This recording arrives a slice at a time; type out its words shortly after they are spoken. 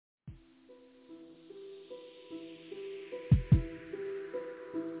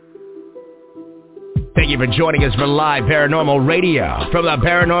Thank you for joining us for Live Paranormal Radio. From the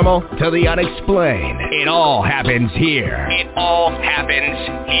paranormal to the unexplained, it all happens here. It all happens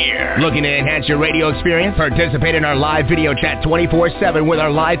here. Looking to enhance your radio experience? Participate in our live video chat 24/7 with our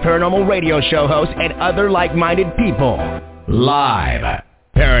Live Paranormal Radio show hosts and other like-minded people. Live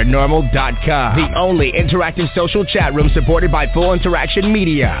Paranormal.com, the only interactive social chat room supported by Full Interaction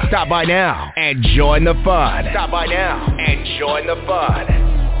Media. Stop by now and join the fun.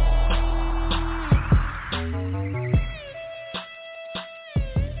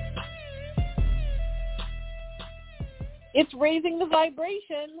 It's Raising the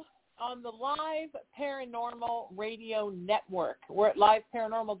Vibration on the Live Paranormal Radio Network. We're at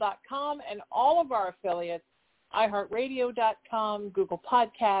liveparanormal.com and all of our affiliates, iHeartRadio.com, Google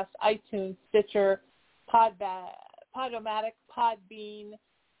Podcasts, iTunes, Stitcher, Podomatic, Podbean,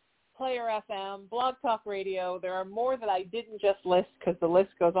 Player FM, Blog Talk Radio. There are more that I didn't just list because the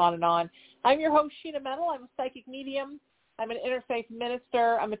list goes on and on. I'm your host, Sheena Metal. I'm a psychic medium. I'm an interfaith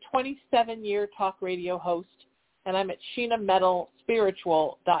minister. I'm a 27-year talk radio host, and I'm at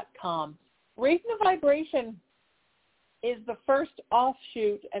SheenaMetalSpiritual.com. Raising the Vibration is the first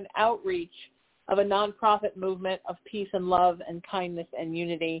offshoot and outreach of a nonprofit movement of peace and love and kindness and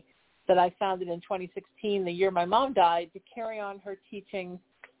unity that I founded in 2016, the year my mom died, to carry on her teachings,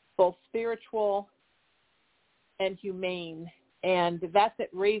 both spiritual and humane. And that's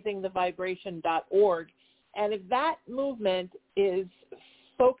at raisingthevibration.org. And if that movement is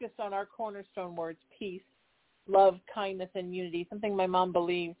focused on our cornerstone words, peace, love, kindness, and unity, something my mom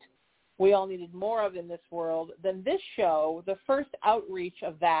believed we all needed more of in this world, then this show, the first outreach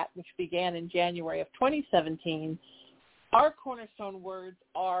of that, which began in January of 2017, our cornerstone words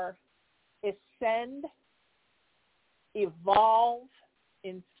are ascend, evolve,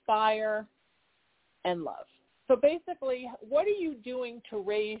 inspire, and love. So basically, what are you doing to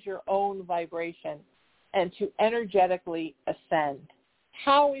raise your own vibration and to energetically ascend?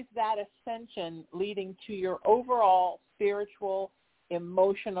 How is that ascension leading to your overall spiritual,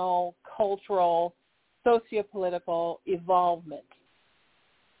 emotional, cultural, sociopolitical evolvement?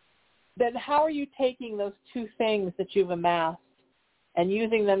 Then how are you taking those two things that you've amassed and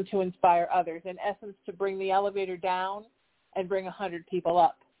using them to inspire others, in essence, to bring the elevator down and bring 100 people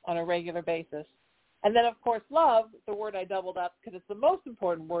up on a regular basis? And then, of course, love, the word I doubled up because it's the most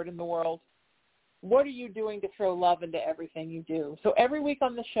important word in the world. What are you doing to throw love into everything you do? So every week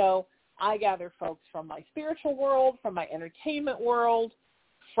on the show, I gather folks from my spiritual world, from my entertainment world,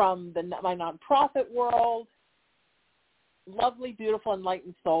 from my nonprofit world, lovely, beautiful,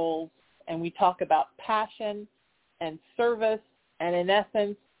 enlightened souls, and we talk about passion and service, and in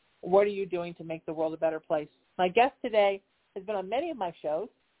essence, what are you doing to make the world a better place? My guest today has been on many of my shows.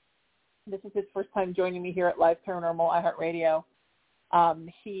 This is his first time joining me here at Live Paranormal iHeartRadio.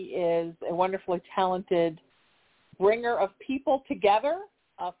 He is a wonderfully talented bringer of people together,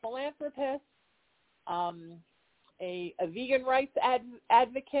 a philanthropist, a vegan rights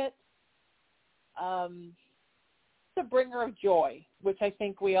advocate, a bringer of joy, which I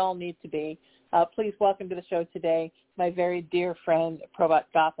think we all need to be. Please welcome to the show today my very dear friend,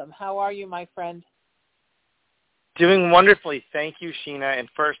 Prabhat Gautum. How are you, my friend? Doing wonderfully. Thank you, Sheena. And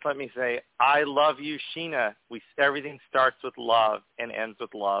first, let me say, I love you, Sheena. Everything starts with love and ends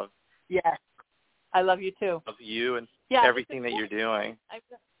with love. Yes. I love you, too. Love you and everything that you're doing.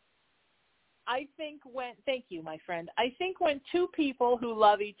 Thank you, my friend. I think when two people who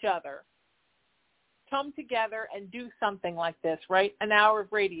love each other come together and do something like this, right? An hour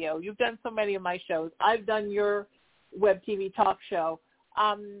of radio. You've done so many of my shows. I've done your web TV talk show.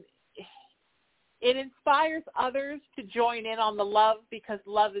 It inspires others to join in on the love because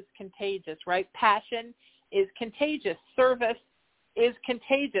love is contagious, right? Passion is contagious. Service is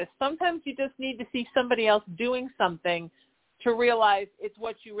contagious. Sometimes you just need to see somebody else doing something to realize it's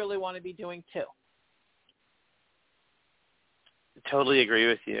what you really want to be doing too. Totally agree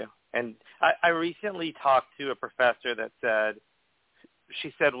with you. And I recently talked to a professor that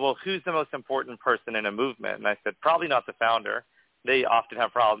she said, well, who's the most important person in a movement? And I said, probably not the founder. They often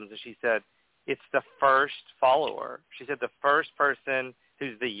have problems. And she said, it's the first follower. She said the first person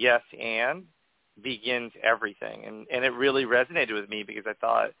who's the yes and begins everything. And it really resonated with me because I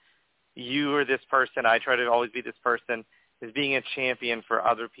thought you are this person. I try to always be this person, is being a champion for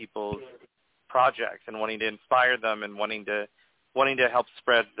other people's projects and wanting to inspire them and wanting to help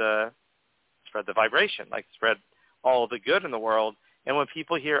spread the vibration, like spread all the good in the world. And when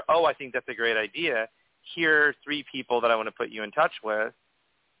people hear, oh, I think that's a great idea, here are 3 people that I want to put you in touch with,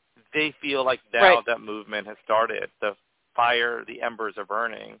 they feel like now that movement has started. The fire, the embers are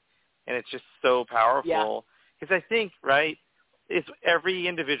burning. And it's just so powerful. Because I think, right, is every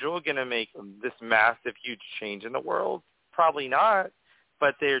individual going to make this massive, huge change in the world? Probably not,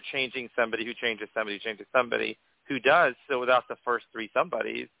 but they're changing somebody who changes somebody who changes somebody who does. So without the first three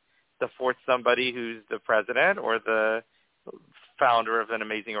somebodies, the fourth somebody who's the president or the founder of an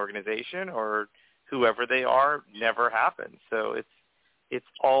amazing organization or whoever they are never happens. So it's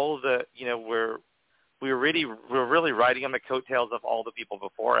all the, we're really riding on the coattails of all the people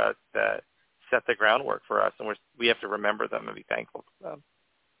before us that set the groundwork for us, and we have to remember them and be thankful for them.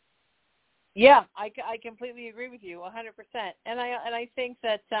 Yeah, I completely agree with you 100%. And I think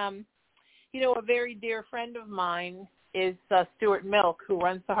that, a very dear friend of mine is Stuart Milk, who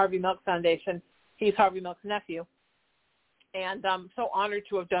runs the Harvey Milk Foundation. He's Harvey Milk's nephew. And I'm so honored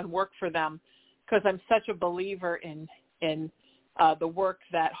to have done work for them because I'm such a believer in the work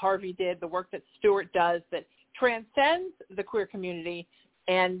that Harvey did, the work that Stuart does that transcends the queer community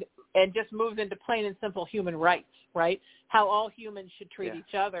and just moves into plain and simple human rights, right? How all humans should treat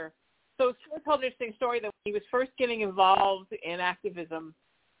each other. So Stuart told an interesting story that when he was first getting involved in activism,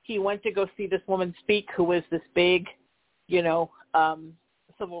 he went to go see this woman speak who was this big,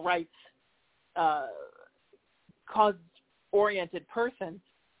 civil rights cause-oriented person.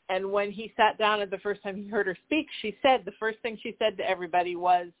 And when he sat down and the first time he heard her speak, the first thing she said to everybody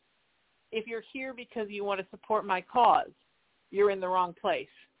was, if you're here because you want to support my cause, you're in the wrong place.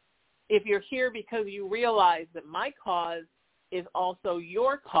 If you're here because you realize that my cause is also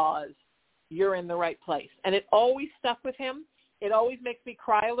your cause, you're in the right place. And it always stuck with him. It always makes me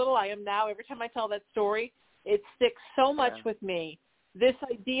cry a little. I am now, every time I tell that story, it sticks so much with me. This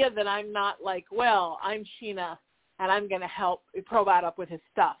idea that I'm not like, well, I'm Sheena and I'm going to help Prabhat up with his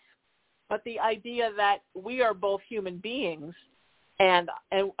stuff. But the idea that we are both human beings and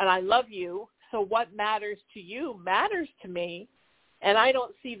I love you, so what matters to you matters to me, and I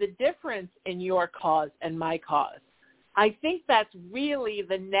don't see the difference in your cause and my cause. I think that's really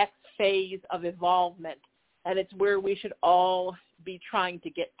the next phase of evolvement, and it's where we should all be trying to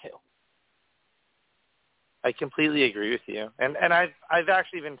get to. I completely agree with you. And I've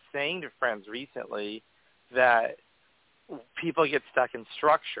actually been saying to friends recently that people get stuck in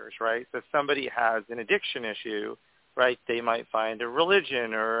structures, right? So if somebody has an addiction issue, right, they might find a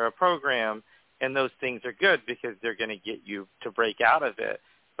religion or a program, and those things are good because they're going to get you to break out of it.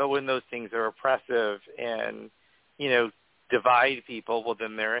 But when those things are oppressive and, divide people, well,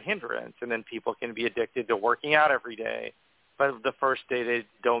 then they're a hindrance. And then people can be addicted to working out every day. But the first day they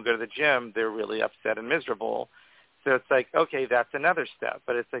don't go to the gym, they're really upset and miserable. So it's like, okay, that's another step.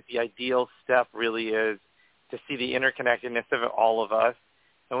 But it's like the ideal step really is to see the interconnectedness of all of us.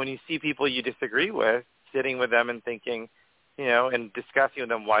 And when you see people you disagree with, sitting with them and thinking, and discussing with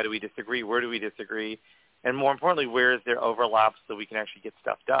them, why do we disagree? Where do we disagree? And more importantly, where is there overlap so we can actually get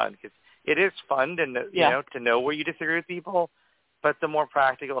stuff done? Because it is fun to know where you disagree with people. But the more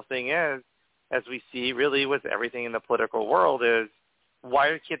practical thing is, as we see really with everything in the political world, is why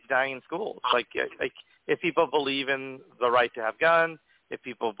are kids dying in schools? Like if people believe in the right to have guns, if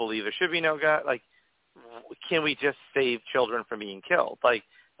people believe there should be no gun, can we just save children from being killed? Like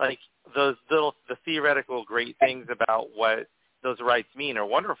the theoretical great things about what those rights mean are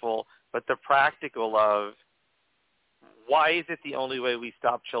wonderful, but the practical of why is it the only way we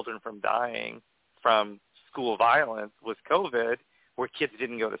stop children from dying from school violence was COVID, where kids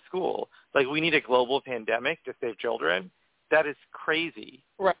didn't go to school? Like, we need a global pandemic to save children. That is crazy.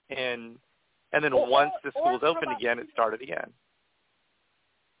 Right. And then once the schools opened again, it started again.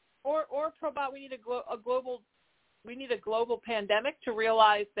 Or Prabhat, we need a global pandemic to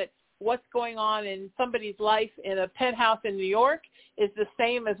realize that what's going on in somebody's life in a penthouse in New York is the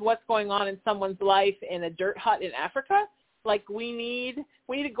same as what's going on in someone's life in a dirt hut in Africa. Like, we need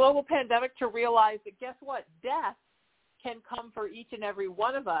a global pandemic to realize that, guess what? Death can come for each and every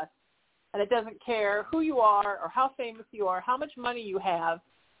one of us, and it doesn't care who you are or how famous you are, how much money you have.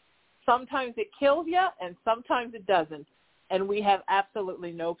 Sometimes it kills you, and sometimes it doesn't, and we have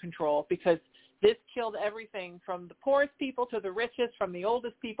absolutely no control, because this killed everything from the poorest people to the richest, from the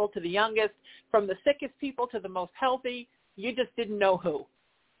oldest people to the youngest, from the sickest people to the most healthy. You just didn't know who.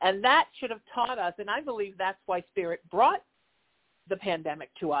 And that should have taught us, and I believe that's why Spirit brought the pandemic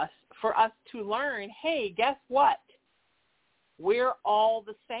to us, for us to learn, hey, guess what? We're all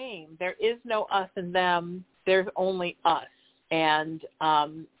the same. There is no us and them. There's only us. And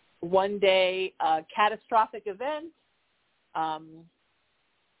one day, a catastrophic event, a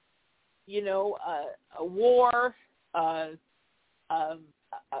war, an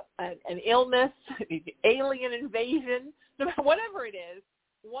illness, alien invasion, no matter whatever it is,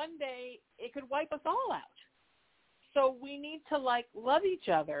 one day it could wipe us all out. So we need to, like, love each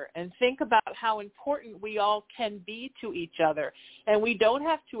other and think about how important we all can be to each other. And we don't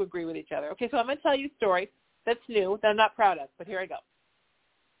have to agree with each other. Okay, so I'm going to tell you a story that's new that I'm not proud of, but here I go.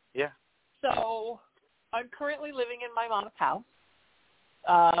 Yeah. So I'm currently living in my mom's house,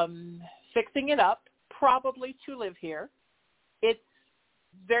 fixing it up, probably to live here. It's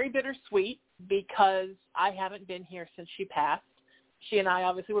very bittersweet because I haven't been here since she passed. She and I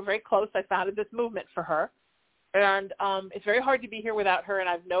obviously were very close. I founded this movement for her. And it's very hard to be here without her, and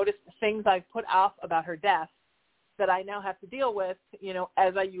I've noticed the things I've put off about her death that I now have to deal with, you know,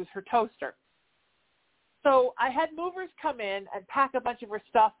 as I use her toaster. So I had movers come in and pack a bunch of her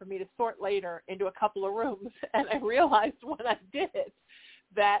stuff for me to sort later into a couple of rooms, and I realized when I did it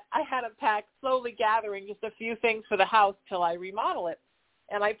that I had them packed, slowly gathering just a few things for the house till I remodel it.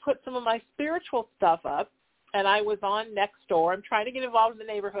 And I put some of my spiritual stuff up, and I was on Nextdoor. I'm trying to get involved in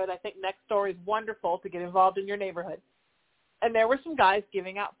the neighborhood. I think Nextdoor is wonderful to get involved in your neighborhood. And there were some guys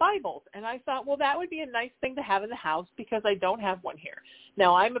giving out Bibles. And I thought, well, that would be a nice thing to have in the house because I don't have one here.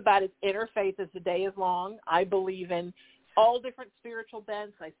 Now, I'm about as interfaith as the day is long. I believe in all different spiritual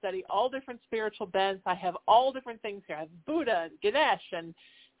bents. I study all different spiritual bents. I have all different things here. I have Buddha and Ganesh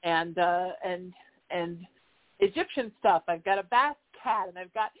and Egyptian stuff. I've got a Basque cat, and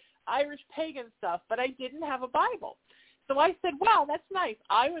I've got Irish pagan stuff, but I didn't have a Bible. So I said, wow, that's nice.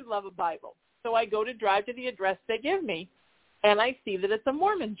 I would love a Bible. So I go to drive to the address they give me, and I see that it's a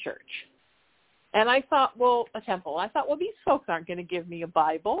Mormon church. And I thought, well, a temple. I thought, well, these folks aren't going to give me a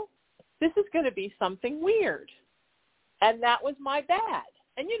Bible. This is going to be something weird. And that was my bad.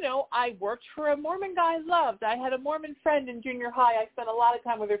 And, you know, I worked for a Mormon guy I loved. I had a Mormon friend in junior high. I spent a lot of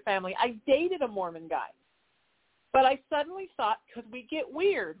time with her family. I dated a Mormon guy. But I suddenly thought, because we get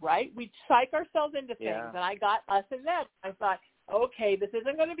weird, right? We psych ourselves into things, and I got us and them. I thought, okay, this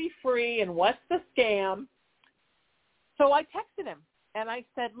isn't going to be free, and what's the scam? So I texted him, and I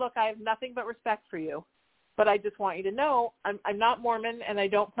said, look, I have nothing but respect for you, but I just want you to know I'm not Mormon, and I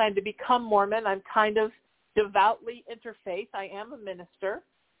don't plan to become Mormon. I'm kind of devoutly interfaith. I am a minister.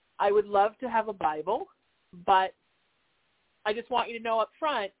 I would love to have a Bible, but I just want you to know up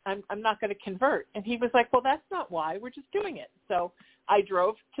front, I'm not going to convert. And he was like, well, that's not why. We're just doing it. So I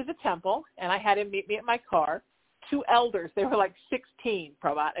drove to the temple, and I had him meet me at my car. Two elders. They were like 16,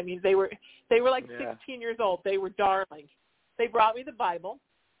 Prabhat. I mean, they were like 16 years old. They were darling. They brought me the Bible,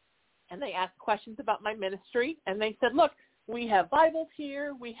 and they asked questions about my ministry. And they said, look, we have Bibles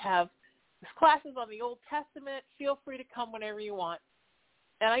here. We have classes on the Old Testament. Feel free to come whenever you want.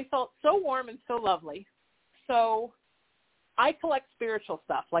 And I felt so warm and so lovely. So I collect spiritual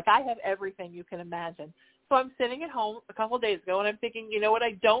stuff. Like, I have everything you can imagine. So I'm sitting at home a couple of days ago, and I'm thinking, you know what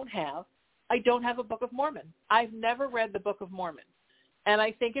I don't have? I don't have a Book of Mormon. I've never read the Book of Mormon. And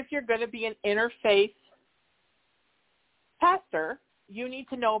I think if you're going to be an interfaith pastor, you need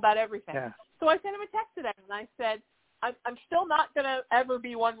to know about everything. Yeah. So I sent him a text today, and I said, I'm still not going to ever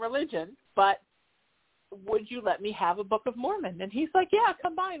be one religion, but would you let me have a Book of Mormon? And he's like, yeah,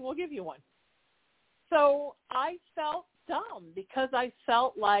 come by and we'll give you one. So I felt dumb because I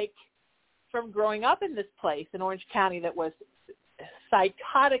felt like from growing up in this place in Orange County that was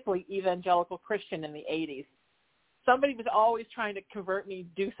psychotically evangelical Christian in the 80s, somebody was always trying to convert me,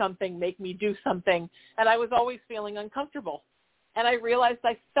 do something, make me do something, and I was always feeling uncomfortable. And I realized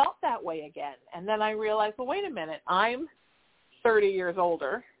I felt that way again. And then I realized, well, wait a minute, I'm 30 years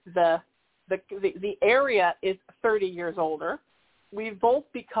older. The area is 30 years older. We've both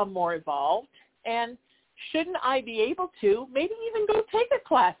become more evolved. And shouldn't I be able to maybe even go take a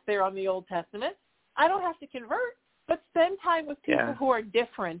class there on the Old Testament? I don't have to convert, but spend time with people who are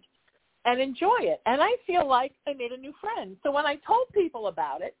different and enjoy it. And I feel like I made a new friend. So when I told people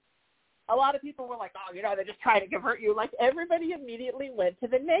about it, a lot of people were like, oh, you know, they're just trying to convert you. Like, everybody immediately went to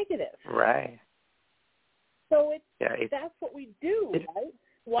the negative. Right. So that's what we do, right?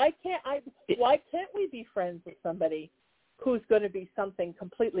 Why can't we be friends with somebody who's going to be something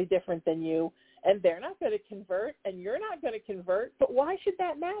completely different than you, and they're not going to convert, and you're not going to convert, but why should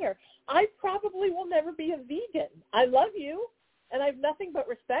that matter? I probably will never be a vegan. I love you, and I have nothing but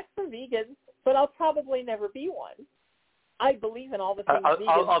respect for vegans, but I'll probably never be one. I believe in all the things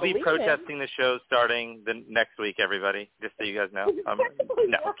vegans I'll be believe protesting in. the show starting the next week, everybody, just so you guys know. Exactly.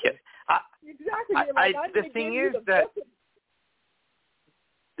 No, I'm kidding. Exactly. The thing is that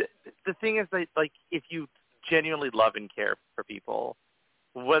the thing is that, like, if you genuinely love and care for people,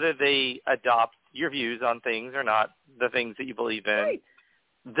 whether they adopt your views on things or not, the things that you believe in, right.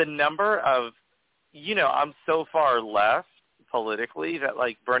 The number of, you know, I'm so far left politically that,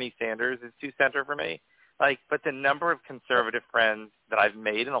 like, Bernie Sanders is too center for me. Like, but the number of conservative friends that I've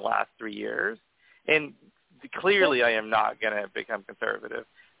made in the last 3 years, and clearly I am not going to become conservative.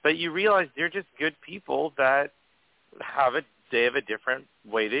 But you realize they're just good people that they have a different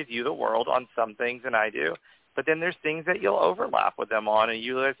way they view the world on some things than I do. But then there's things that you'll overlap with them on, and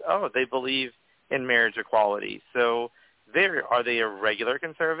you realize, oh, they believe in marriage equality. So are they a regular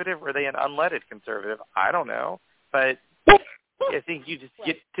conservative or are they an unleaded conservative? I don't know. But I think you just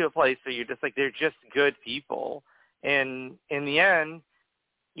get to a place where you're just like, they're just good people. And in the end,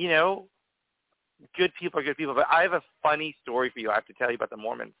 you know, good people are good people. But I have a funny story for you. I have to tell you about the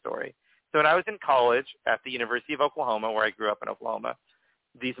Mormon story. So when I was in college at the University of Oklahoma, where I grew up in Oklahoma,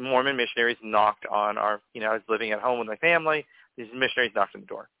 these Mormon missionaries knocked on I was living at home with my family. These missionaries knocked on the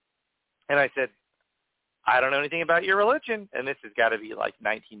door. And I said, I don't know anything about your religion. And this has got to be like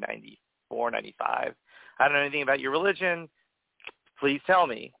 1994, 95. I don't know anything about your religion. Please tell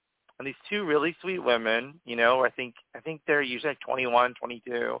me. And these two really sweet women, you know, I think they're usually like 21,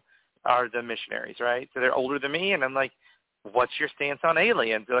 22, are the missionaries, right? So they're older than me. And I'm like, what's your stance on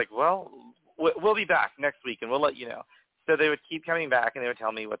aliens? They're like, well, we'll be back next week and we'll let you know. So they would keep coming back and they would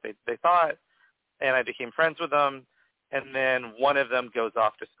tell me what they thought, and I became friends with them. And then one of them goes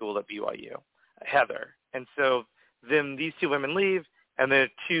off to school at BYU, Heather. And so then these two women leave, and the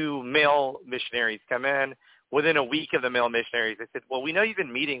two male missionaries come in. Within a week of the male missionaries, they said, well, we know you've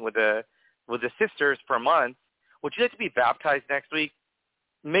been meeting with the sisters for months. Would you like to be baptized next week?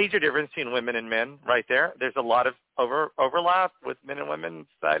 Major difference between women and men right there. There's a lot of overlap with men and women in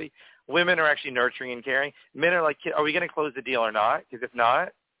society. Women are actually nurturing and caring. Men are like, are we going to close the deal or not? Because if not,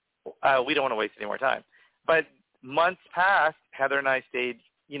 we don't want to waste any more time. But months passed. Heather and I stayed,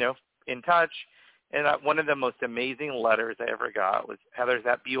 you know, in touch. And one of the most amazing letters I ever got was Heather's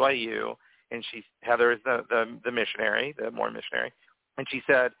at BYU, and Heather is the missionary, the Mormon missionary. And she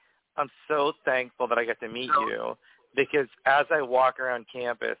said, I'm so thankful that I got to meet you, because as I walk around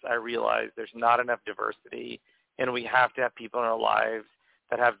campus, I realize there's not enough diversity, and we have to have people in our lives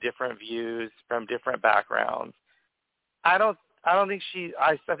that have different views from different backgrounds. I think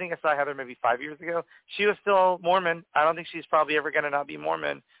I think I saw Heather maybe 5 years ago. She was still Mormon. I don't think she's probably ever going to not be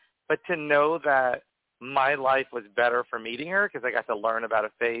Mormon. But to know that my life was better for meeting her, because I got to learn about a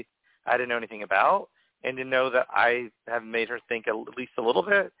faith I didn't know anything about, and to know that I have made her think at least a little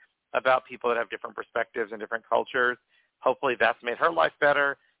bit about people that have different perspectives and different cultures. Hopefully that's made her life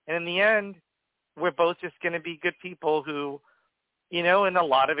better. And in the end, we're both just going to be good people who, you know, in a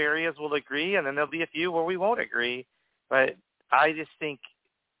lot of areas we'll agree, and then there'll be a few where we won't agree. But I just think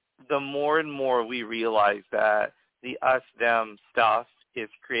the more and more we realize that the us-them stuff is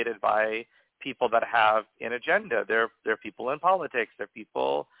created by people that have an agenda. They're people in politics. They're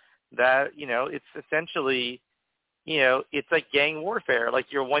people that, you know, it's essentially, you know, it's like gang warfare. Like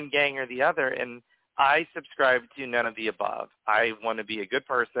you're one gang or the other. And I subscribe to none of the above. I want to be a good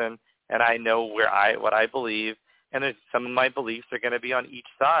person, and I know what I believe. And there's some of my beliefs are going to be on each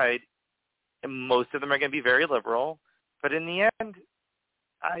side, and most of them are going to be very liberal. But in the end,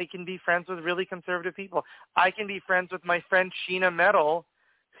 I can be friends with really conservative people. I can be friends with my friend Sheena Metal,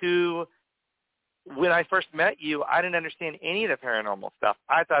 who, when I first met you, I didn't understand any of the paranormal stuff.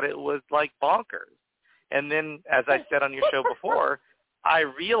 I thought it was like bonkers. And then, as I said on your show before, I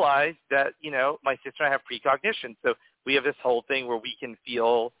realized that, you know, my sister and I have precognition. So we have this whole thing where we can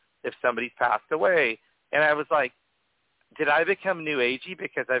feel if somebody's passed away. And I was like, did I become New Agey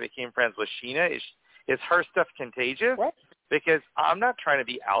because I became friends with Sheena? Is her stuff contagious? What? Because I'm not trying to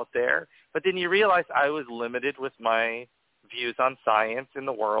be out there. But then you realize I was limited with my views on science in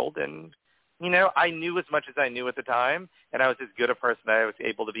the world. And, you know, I knew as much as I knew at the time, and I was as good a person as I was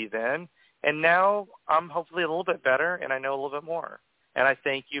able to be then. And now I'm hopefully a little bit better, and I know a little bit more. And I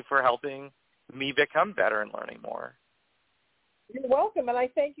thank you for helping me become better and learning more. You're welcome, and I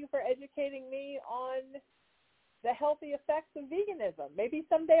thank you for educating me on the healthy effects of veganism. Maybe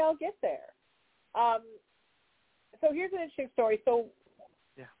someday I'll get there. So here's an interesting story. So,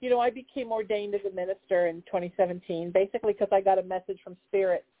 you know, I became ordained as a minister in 2017, basically because I got a message from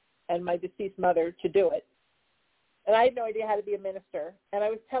Spirit and my deceased mother to do it. And I had no idea how to be a minister. And I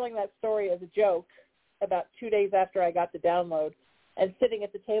was telling that story as a joke about 2 days after I got the download. And sitting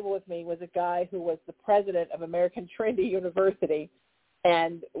at the table with me was a guy who was the president of American Trinity University.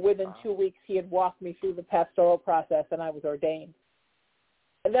 And within 2 weeks, he had walked me through the pastoral process, and I was ordained.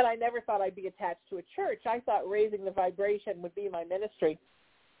 And then I never thought I'd be attached to a church. I thought raising the vibration would be my ministry.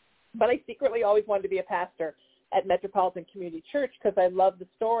 But I secretly always wanted to be a pastor at Metropolitan Community Church because I loved the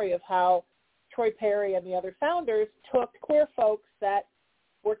story of how Troy Perry and the other founders took queer folks that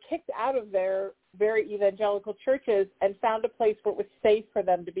were kicked out of their very evangelical churches and found a place where it was safe for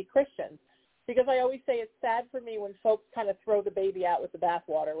them to be Christians. Because I always say it's sad for me when folks kind of throw the baby out with the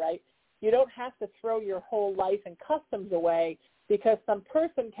bathwater, right? You don't have to throw your whole life and customs away because some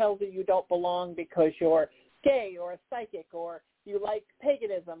person tells you don't belong because you're gay or a psychic or you like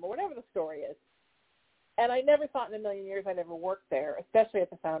paganism or whatever the story is. And I never thought in a million years I'd ever work there, especially at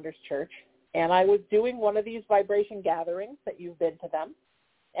the Founders Church. And I was doing one of these vibration gatherings that you've been to them.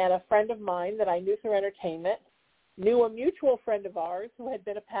 And a friend of mine that I knew through entertainment knew a mutual friend of ours who had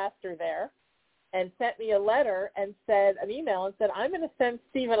been a pastor there and sent me a letter and said, an email and said, I'm going to send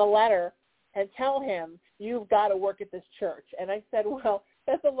Stephen a letter and tell him you've got to work at this church. And I said, well,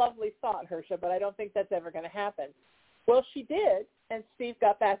 that's a lovely thought, Hersha, but I don't think that's ever going to happen. Well, she did, and Steve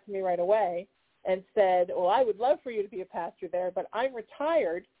got back to me right away and said, well, I would love for you to be a pastor there, but I'm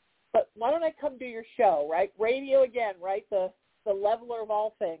retired, but why don't I come do your show, right? Radio again, right? The leveler of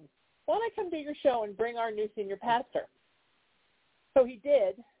all things. Why don't I come do your show and bring our new senior pastor? So he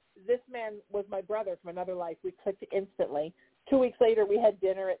did. This man was my brother from another life. We clicked instantly. 2 weeks later, we had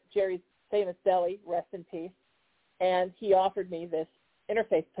dinner at Jerry's Famous Deli, rest in peace, and he offered me this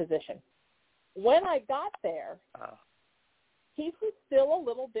interfaith position. When I got there, he was still a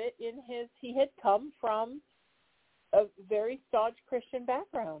little bit he had come from a very staunch Christian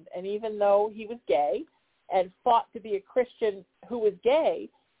background, and even though he was gay and fought to be a Christian who was gay,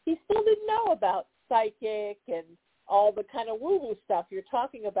 he still didn't know about psychic and all the kind of woo-woo stuff you're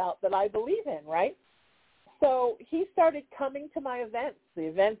talking about that I believe in, right? So he started coming to my events, the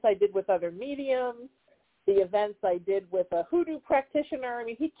events I did with other mediums, the events I did with a hoodoo practitioner. I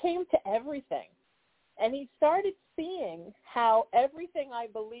mean, he came to everything. And he started seeing how everything I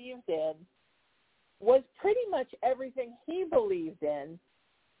believed in was pretty much everything he believed in,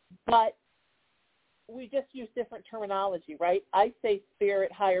 but we just use different terminology, right? I say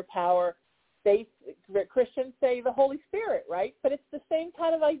spirit, higher power. Christians say the Holy Spirit, right? But it's the same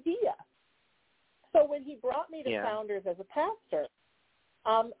kind of idea. So when he brought me to Founders as a pastor,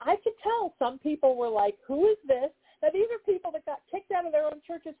 I could tell some people were like, who is this? Now, these are people that got kicked out of their own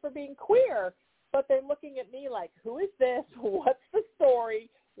churches for being queer, but they're looking at me like, who is this? What's the story?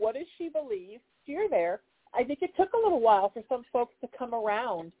 What does she believe? You're there. I think it took a little while for some folks to come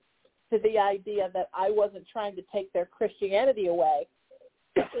around to the idea that I wasn't trying to take their Christianity away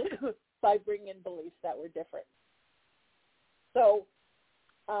by bringing in beliefs that were different. So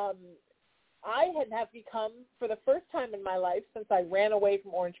I have become, for the first time in my life since I ran away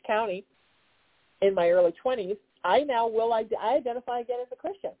from Orange County in my early 20s, I identify again as a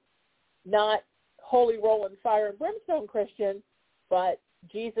Christian. Not holy rolling fire and brimstone Christian, but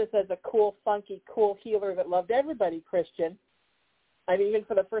Jesus as a cool, funky, cool healer that loved everybody Christian. I mean, even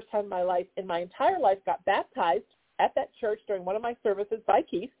for the first time in my entire life, got baptized at that church during one of my services by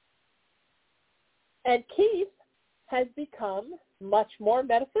Keith. And Keith has become much more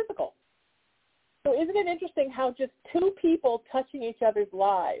metaphysical. So isn't it interesting how just two people touching each other's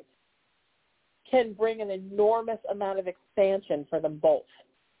lives can bring an enormous amount of expansion for them both?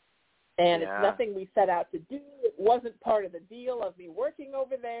 And it's nothing we set out to do. It wasn't part of the deal of me working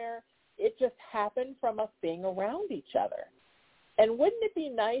over there. It just happened from us being around each other. And wouldn't it be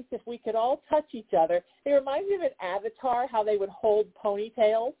nice if we could all touch each other? It reminds me of an Avatar, how they would hold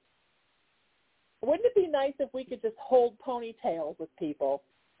ponytails. Wouldn't it be nice if we could just hold ponytails with people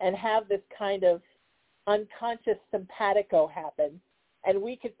and have this kind of unconscious simpatico happen, and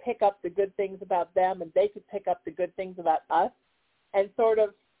we could pick up the good things about them and they could pick up the good things about us and sort of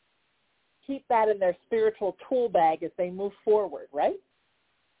keep that in their spiritual tool bag as they move forward, right?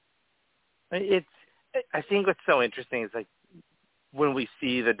 I think what's so interesting is like when we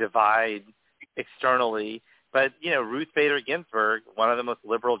see the divide externally, but, Ruth Bader Ginsburg, one of the most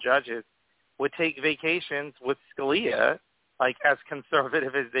liberal judges, would take vacations with Scalia, like as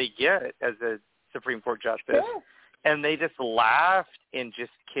conservative as they get as a Supreme Court justice. Yeah. And they just laughed and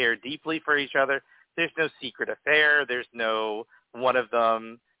just care deeply for each other. There's no secret affair. There's no one of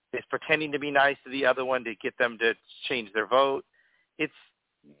them is pretending to be nice to the other one to get them to change their vote.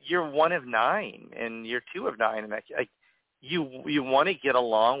 You're one of nine and you're two of nine. And you want to get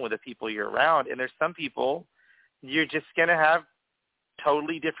along with the people you're around. And there's some people you're just going to have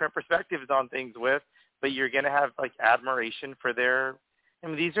totally different perspectives on things with, but you're going to have like admiration for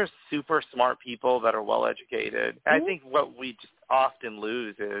these are super smart people that are well educated. Mm-hmm. I think what we just often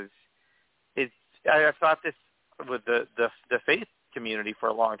lose is I thought this with the faith community for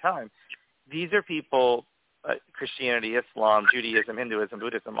a long time. These are people, Christianity, Islam, Judaism, Hinduism,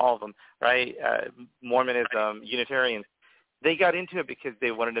 Buddhism, all of them, right? Mormonism, Unitarians. They got into it because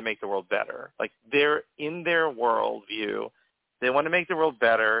they wanted to make the world better. Like they're in their worldview. They want to make the world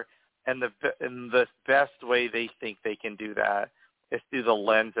better, and the best way they think they can do that is through the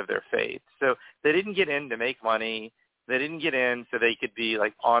lens of their faith. So they didn't get in to make money. They didn't get in so they could be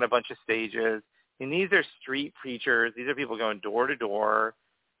like on a bunch of stages. And these are street preachers. These are people going door to door.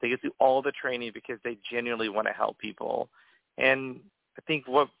 They get through all the training because they genuinely want to help people. And I think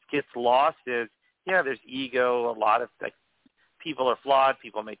what gets lost is, yeah, there's ego. A lot of like people are flawed.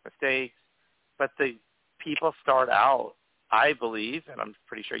 People make mistakes. But the people start out, I believe, and I'm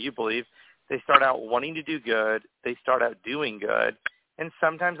pretty sure you believe, they start out wanting to do good. They start out doing good. And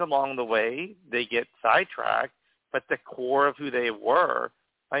sometimes along the way, they get sidetracked. But the core of who they were,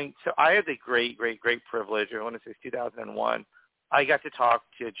 so I had the great privilege, I want to say 2001, I got to talk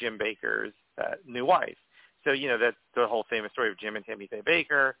to Jim Bakker's new wife. So, that's the whole famous story of Jim and Timmy Faye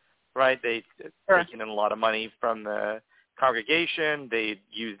Baker, right? They'd taken in a lot of money from the congregation. They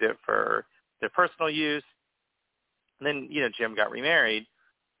used it for their personal use. And then, Jim got remarried,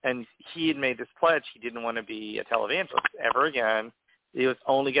 and he had made this pledge. He didn't want to be a televangelist ever again. He was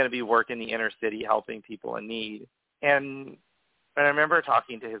only going to be working the inner city, helping people in need. And I remember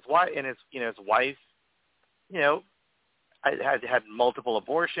talking to his wife, and his wife, had multiple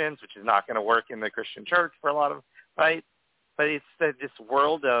abortions, which is not going to work in the Christian church for a lot of, right? But it's this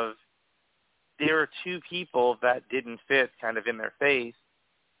world of, there are two people that didn't fit kind of in their face.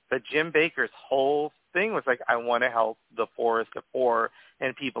 But Jim Bakker's whole thing was like, I want to help the poorest of poor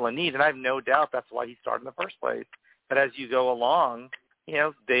and people in need. And I have no doubt that's why he started in the first place. But as you go along,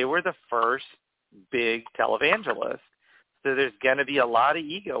 they were the first big televangelists. So there's going to be a lot of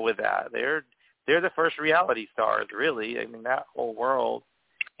ego with that. They're the first reality stars, really. I mean, that whole world.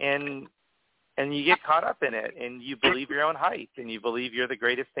 And you get caught up in it, and you believe your own hype, and you believe you're the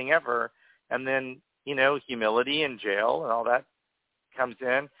greatest thing ever. And then, humility and jail and all that comes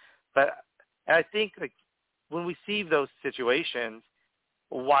in. But I think like when we see those situations,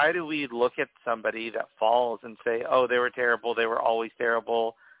 why do we look at somebody that falls and say, oh, they were terrible, they were always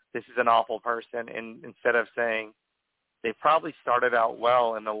terrible, this is an awful person, and instead of saying they probably started out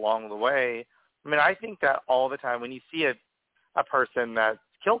well and along the way. I mean, I think that all the time when you see a person that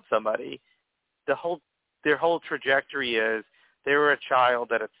killed somebody, their whole trajectory is they were a child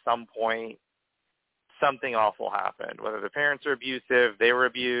that at some point something awful happened, whether the parents are abusive, they were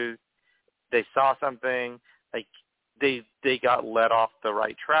abused, they saw something, like they got led off the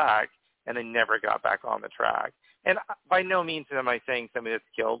right track and they never got back on the track. And by no means am I saying somebody that's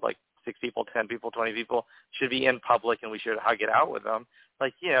killed, like 6 people, 10 people, 20 people, should be in public and we should hug it out with them.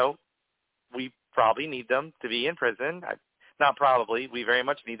 Like, we probably need them to be in prison. Not probably. We very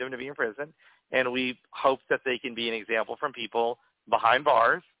much need them to be in prison. And we hope that they can be an example from people behind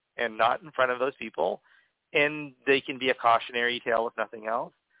bars and not in front of those people. And they can be a cautionary tale, if nothing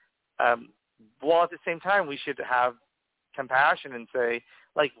else. While at the same time, we should have compassion and say,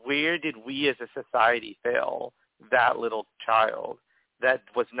 like, where did we as a society fail that little child that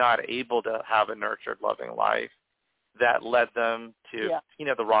was not able to have a nurtured, loving life that led them to,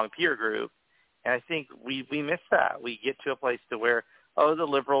 the wrong peer group? And I think we miss that. We get to a place to where, the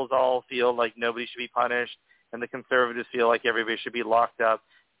liberals all feel like nobody should be punished and the conservatives feel like everybody should be locked up.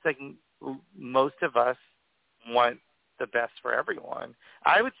 It's like most of us want the best for everyone.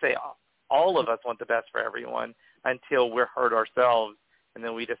 I would say all of us want the best for everyone until we're hurt ourselves, and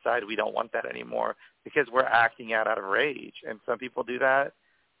then we decide we don't want that anymore because we're acting out of rage. And some people do that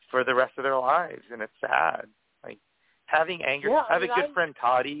for the rest of their lives, and it's sad. Like having anger. Yeah, I have a good friend,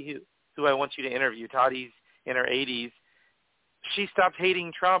 Toddy, who I want you to interview. Toddy's in her 80s. She stopped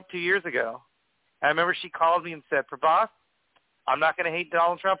hating Trump 2 years ago. I remember she called me and said, Prabhat, I'm not going to hate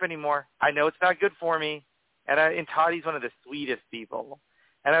Donald Trump anymore. I know it's not good for me. And Toddy's one of the sweetest people.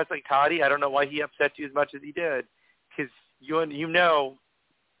 And I was like, Toddy, I don't know why he upset you as much as he did, because you know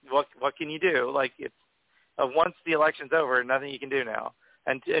what can you do? Like it's once the election's over, nothing you can do now,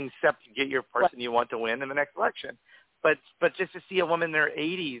 and except get your person you want to win in the next election. But just to see a woman in their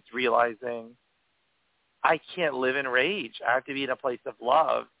 80s realizing, I can't live in rage. I have to be in a place of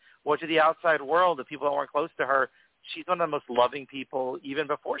love. Or to the outside world, the people that weren't close to her, she's one of the most loving people even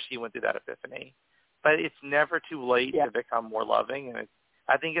before she went through that epiphany. But it's never too late to become more loving, and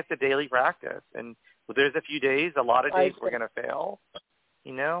I think it's a daily practice. And there's a few days, a lot of days we're going to fail,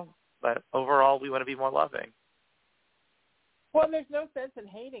 but overall we want to be more loving. Well, there's no sense in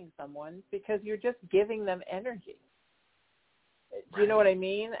hating someone because you're just giving them energy. Do you know what I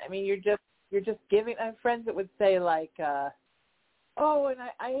mean? I mean, you're just giving. I have friends that would say like, oh, and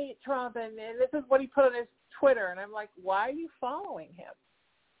I hate Trump, and this is what he put on his Twitter. And I'm like, why are you following him?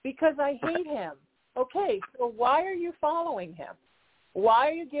 Because I hate him. Okay, so why are you following him? Why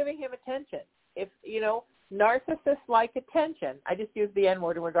are you giving him attention? If, narcissists like attention. I just used the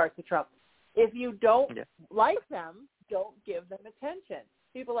N-word in regards to Trump. If you don't like them, don't give them attention.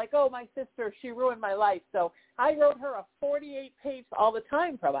 People like, oh, my sister, she ruined my life. So I wrote her a 48-page all the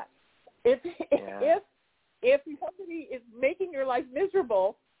time, Prabhat. If somebody is making your life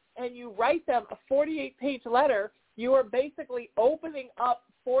miserable and you write them a 48-page letter, you are basically opening up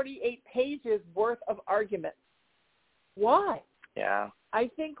 48 pages worth of arguments. Why? Yeah. I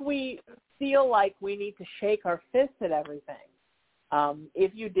think we feel like we need to shake our fists at everything.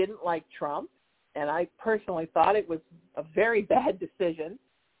 If you didn't like Trump, and I personally thought it was a very bad decision,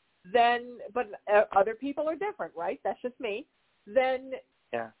 then, but other people are different, right? That's just me. Then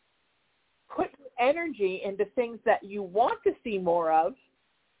put your energy into things that you want to see more of.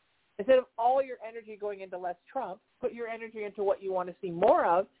 Instead of all your energy going into less Trump, put your energy into what you want to see more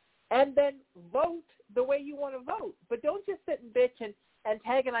of, and then vote the way you want to vote. But don't just sit and bitch and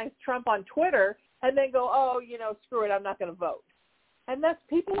antagonize Trump on Twitter and then go, oh, screw it, I'm not going to vote. And that's,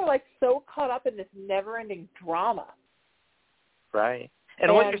 people are like so caught up in this never-ending drama. Right.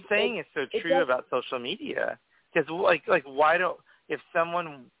 And what you're saying is so true about social media. Because why don't, if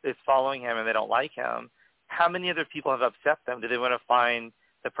someone is following him and they don't like him, how many other people have upset them? Do they want to find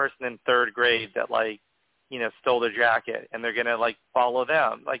the person in third grade that stole their jacket and they're going to follow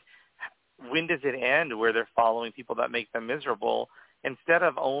them? When does it end where they're following people that make them miserable instead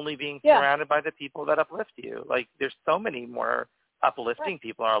of only being surrounded by the people that uplift you? There's so many more uplifting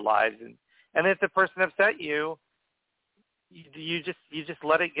people in our lives, and if the person upset you, you just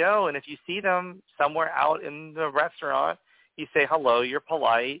let it go. And if you see them somewhere out in the restaurant, you say hello, you're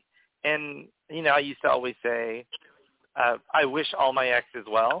polite. And I used to always say, I wish all my exes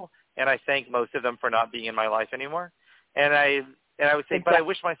well, and I thank most of them for not being in my life anymore. And I would say, but I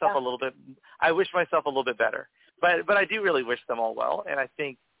wish myself a little bit better. But I do really wish them all well, and I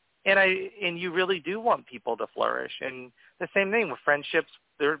think, and you really do want people to flourish. And the same thing with friendships,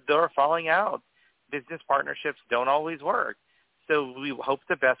 they're falling out. Business partnerships don't always work. So we hope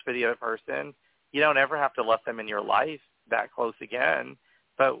the best for the other person. You don't ever have to let them in your life that close again,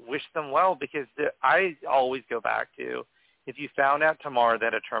 but wish them well, because I always go back to, if you found out tomorrow they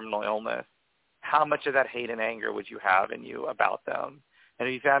had a terminal illness, how much of that hate and anger would you have in you about them? And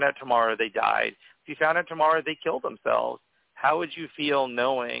if you found out tomorrow they died, if you found out tomorrow they killed themselves, how would you feel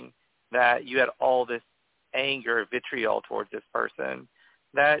knowing that you had all this anger, vitriol towards this person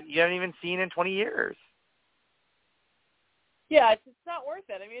that you haven't even seen in 20 years? Yeah, it's not worth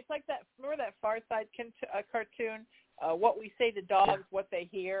it. I mean, it's like that. Remember that Far Side cartoon? What we say to dogs, what they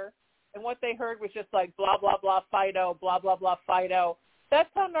hear, and what they heard was just like blah blah blah Fido, blah blah blah Fido. That's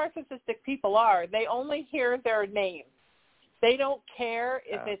how narcissistic people are. They only hear their name. They don't care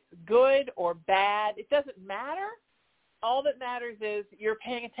if it's good or bad. It doesn't matter. All that matters is you're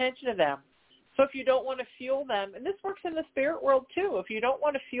paying attention to them. So if you don't want to fuel them, and this works in the spirit world too, if you don't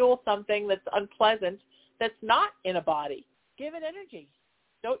want to fuel something that's unpleasant, that's not in a body, give it energy.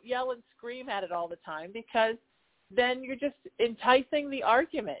 Don't yell and scream at it all the time, because then you're just enticing the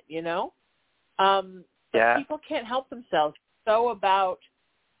argument, But people can't help themselves. So about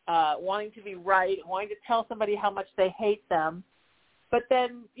wanting to be right, wanting to tell somebody how much they hate them. But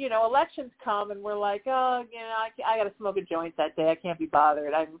then, elections come and we're like, oh, I got to smoke a joint that day. I can't be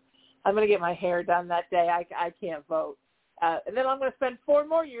bothered. I'm going to get my hair done that day. I can't vote. And then I'm going to spend 4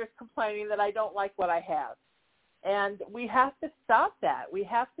 more years complaining that I don't like what I have. And we have to stop that. We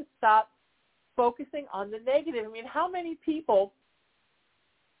have to stop focusing on the negative. I mean, how many people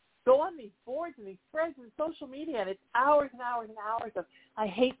go on these boards and these threads and social media, and it's hours and hours and hours of, I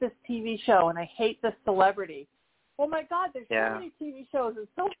hate this TV show and I hate this celebrity. Oh, my God, there's so many TV shows and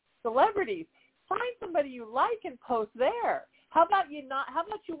so many celebrities. Find somebody you like and post there. How about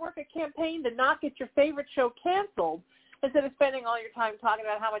you work a campaign to not get your favorite show canceled instead of spending all your time talking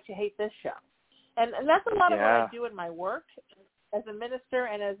about how much you hate this show? And that's a lot of what I do in my work as a minister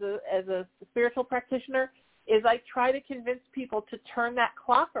and as a spiritual practitioner, is I try to convince people to turn that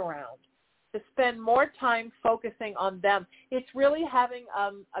clock around, to spend more time focusing on them. It's really having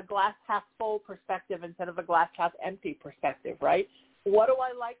a glass half full perspective instead of a glass half empty perspective, right? What do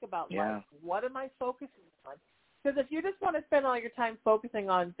I like about life? What am I focusing on? Because if you just want to spend all your time focusing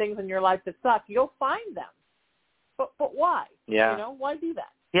on things in your life that suck, you'll find them. But why? Yeah. Why do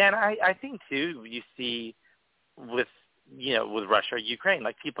that? Yeah, and I think, too, you see with Russia or Ukraine,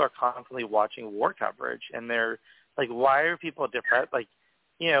 people are constantly watching war coverage, and they're like, why are people depressed?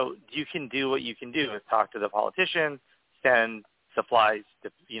 You can do what you can do is talk to the politicians, send supplies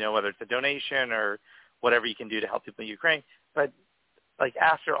to, whether it's a donation or whatever you can do to help people in Ukraine. But,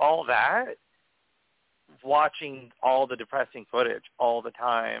 after all that, watching all the depressing footage all the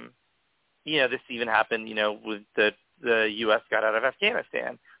time, this even happened, with the U.S. got out of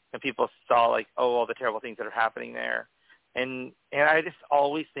Afghanistan, and people saw, all the terrible things that are happening there. And I just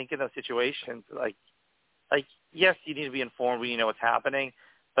always think in those situations, like yes, you need to be informed when you know what's happening,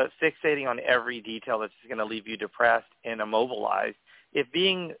 but fixating on every detail that's just going to leave you depressed and immobilized. If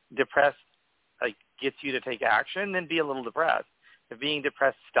being depressed like gets you to take action, then be a little depressed. If being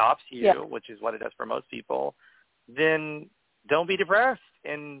depressed stops you, which is what it does for most people, then don't be depressed.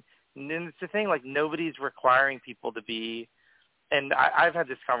 And then it's the thing, like nobody's requiring people to be, and I've had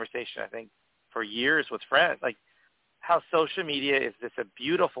this conversation, I think, for years with friends, like how social media is this a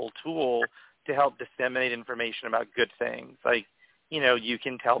beautiful tool to help disseminate information about good things. Like, you know, you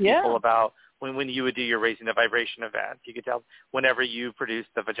can tell people about when you would do your Raising the Vibration event. You could tell whenever you produced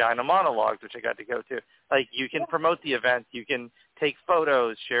the Vagina Monologues, which I got to go to. Like, you can promote the event. You can take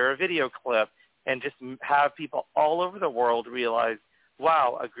photos, share a video clip, and just have people all over the world realize,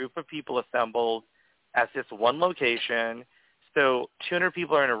 wow, a group of people assembled at this one location. So 200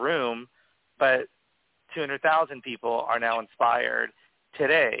 people are in a room, but 200,000 people are now inspired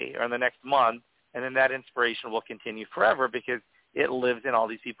today or in the next month, and then that inspiration will continue forever because it lives in all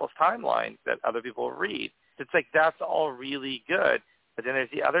these people's timelines that other people read. It's like that's all really good, but then there's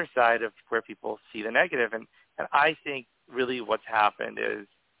the other side of where people see the negative, and I think really what's happened is,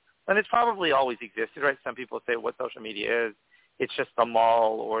 and it's probably always existed, right? Some people say what social media is, it's just the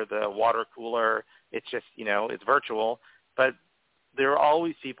mall or the water cooler. It's just, you know, it's virtual, but there are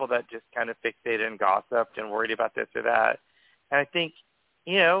always people that just kind of fixated and gossiped and worried about this or that. And I think,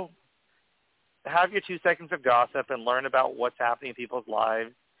 you know, have your 2 seconds of gossip and learn about what's happening in people's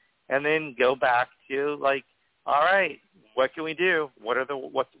lives, and then go back to like, all right, what can we do?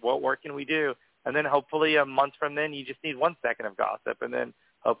 What work can we do? And then hopefully a month from then, you just need 1 second of gossip, and then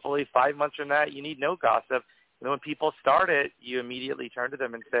hopefully 5 months from that, you need no gossip. And when people start it, you immediately turn to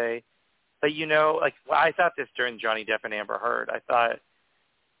them and say, but you know, like I thought this during Johnny Depp and Amber Heard. I thought,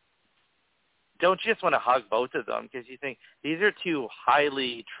 don't you just want to hug both of them because you think these are two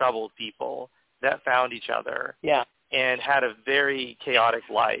highly troubled people that found each other and had a very chaotic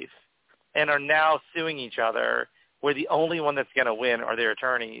life and are now suing each other where the only one that's going to win are their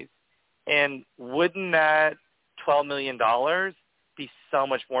attorneys. And wouldn't that $12 million be so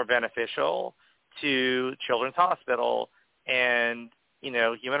much more beneficial to Children's Hospital and, you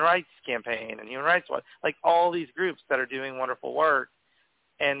know, Human Rights Campaign and Human Rights Watch, like all these groups that are doing wonderful work.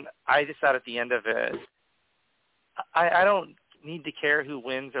 And I just thought at the end of it, I don't need to care who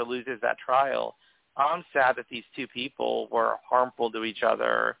wins or loses that trial. I'm sad that these two people were harmful to each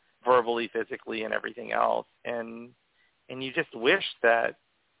other verbally, physically, and everything else. And you just wish that,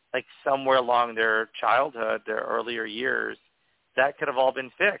 like, somewhere along their childhood, their earlier years, that could have all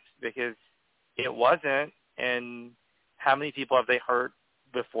been fixed because it wasn't. And how many people have they hurt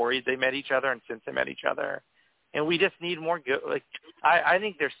before they met each other and since they met each other? And we just need more good. Like, I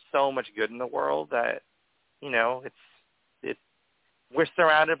think there's so much good in the world that, you know, we're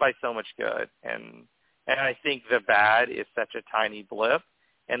surrounded by so much good. And I think the bad is such a tiny blip.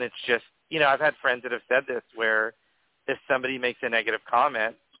 And it's just, you know, I've had friends that have said this where if somebody makes a negative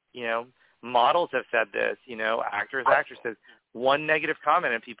comment, you know, models have said this, you know, actresses, one negative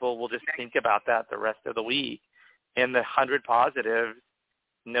comment and people will just think about that the rest of the week. And the 100 positives,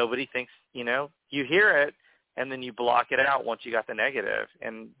 nobody thinks, you know, you hear it and then you block it out once you got the negative.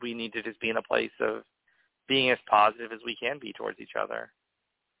 And we need to just be in a place of being as positive as we can be towards each other.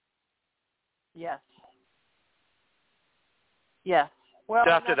 Yes. Yes. Well,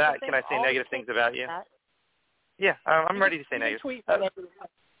 so after that, can I say negative things about you? Yeah, I'm ready to say negative.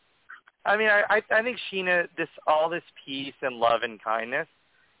 I mean, I think Sheena, all this peace and love and kindness,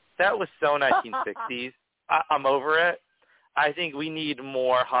 that was so 1960s. I'm over it. I think we need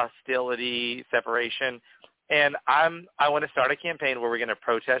more hostility, separation, and I want to start a campaign where we're going to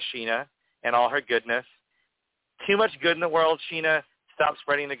protest Sheena and all her goodness. Too much good in the world, Sheena. Stop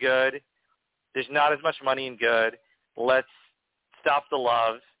spreading the good. There's not as much money in good. Let's stop the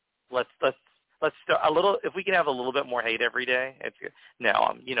love. Let's start a little. If we can have a little bit more hate every day, it's good. No,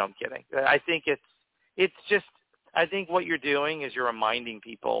 I'm kidding. I think it's just. I think what you're doing is you're reminding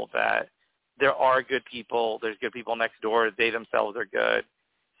people that there are good people. There's good people next door. They themselves are good.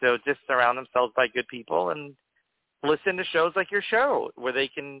 So just surround themselves by good people and listen to shows like your show where they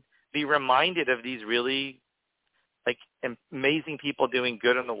can be reminded of these really like amazing people doing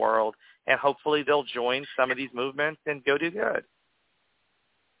good in the world, and hopefully they'll join some of these movements and go do good.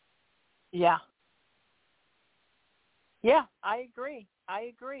 Yeah. Yeah, I agree.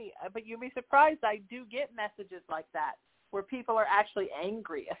 But you'd be surprised, I do get messages like that where people are actually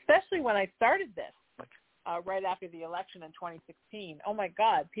angry, especially when I started this right after the election in 2016. Oh, my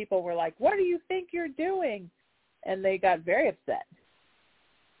God, people were like, what do you think you're doing? And they got very upset.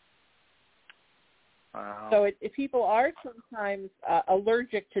 Wow. So if people are sometimes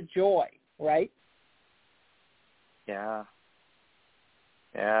allergic to joy, right? Yeah.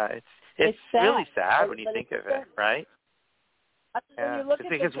 Yeah, it's really sad when you think of it, right? When you look at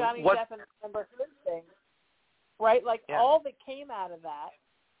the Johnny Depp and Amber Heard thing, right? Like all that came out of that,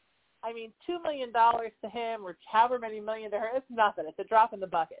 I mean, $2 million to him or however many million to her, it's nothing. It's a drop in the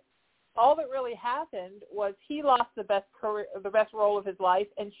bucket. All that really happened was he lost the best role of his life,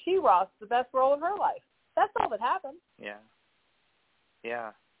 and she lost the best role of her life. That's all that happened. Yeah.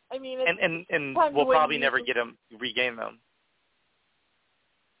 Yeah. I mean, and we'll probably never regain them.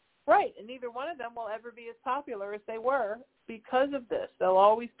 Right, and neither one of them will ever be as popular as they were because of this. They'll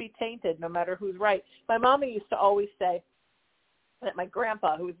always be tainted no matter who's right. My mama used to always say that my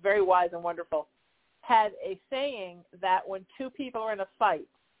grandpa, who was very wise and wonderful, had a saying that when two people are in a fight,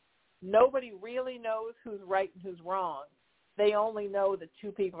 nobody really knows who's right and who's wrong. They only know that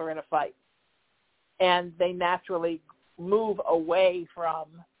two people are in a fight. And they naturally move away from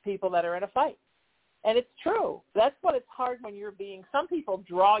people that are in a fight. And it's true. That's what it's hard when you're some people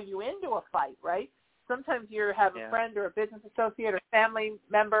draw you into a fight, right? Sometimes you have a friend or a business associate or family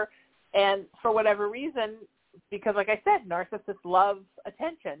member, and for whatever reason, because like I said, narcissists love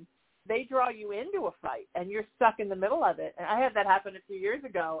attention, they draw you into a fight, and you're stuck in the middle of it. And I had that happen a few years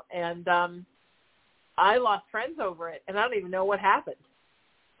ago, and I lost friends over it, and I don't even know what happened.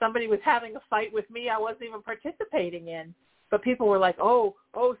 Somebody was having a fight with me I wasn't even participating in. But people were like, oh,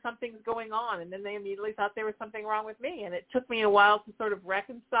 something's going on. And then they immediately thought there was something wrong with me. And it took me a while to sort of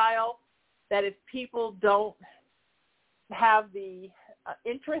reconcile that if people don't have the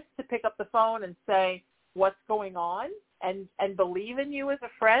interest to pick up the phone and say what's going on and believe in you as a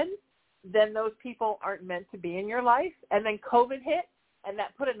friend, then those people aren't meant to be in your life. And then COVID hit, and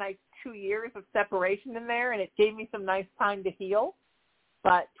that put a nice 2 years of separation in there, and it gave me some nice time to heal.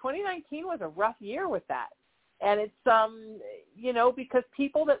 But 2019 was a rough year with that. And it's, because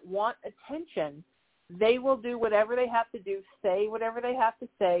people that want attention, they will do whatever they have to do, say whatever they have to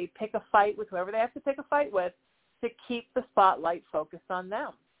say, pick a fight with whoever they have to pick a fight with to keep the spotlight focused on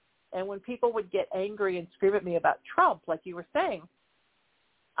them. And when people would get angry and scream at me about Trump, like you were saying,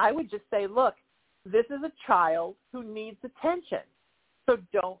 I would just say, look, this is a child who needs attention, so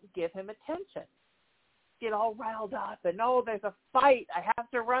don't give him attention. Get all riled up and, there's a fight. I have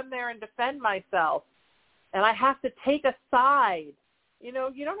to run there and defend myself. And I have to take a side. You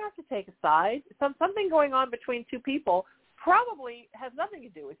don't have to take a side. Something going on between two people probably has nothing to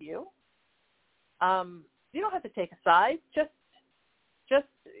do with you. You don't have to take a side. Just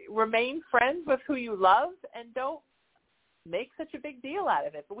remain friends with who you love and don't make such a big deal out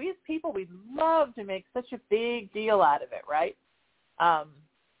of it. But we as people, we love to make such a big deal out of it, right? All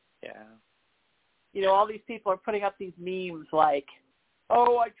these people are putting up these memes like,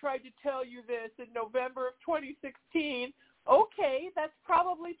 I tried to tell you this in November of 2016. Okay, that's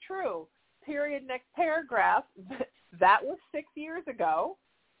probably true. Period, next paragraph. That was 6 years ago.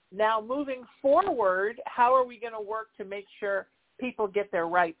 Now, moving forward, how are we going to work to make sure people get their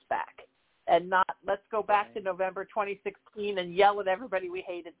rights back and not let's go back to November 2016 and yell at everybody we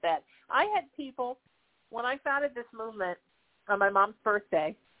hated then. I had people, when I founded this movement on my mom's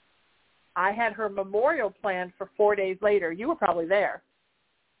birthday, I had her memorial planned for 4 days later. You were probably there.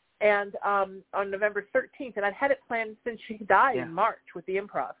 And on November 13th, and I'd had it planned since she died in March with the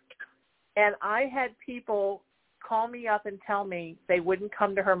Improv. And I had people call me up and tell me they wouldn't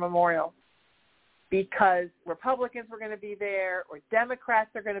come to her memorial because Republicans were going to be there or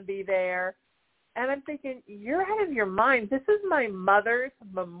Democrats are going to be there. And I'm thinking, you're out of your mind. This is my mother's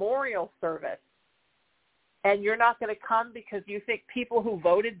memorial service. And you're not going to come because you think people who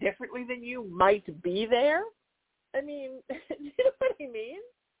voted differently than you might be there? I mean, you know what I mean?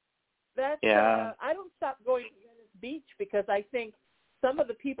 That's, I don't stop going to Venice Beach because I think some of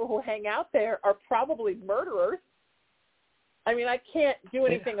the people who hang out there are probably murderers. I mean, I can't do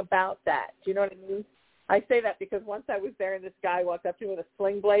anything about that. Do you know what I mean? I say that because once I was there and this guy walked up to me with a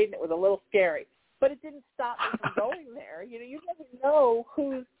sling blade and it was a little scary. But it didn't stop me from going there. You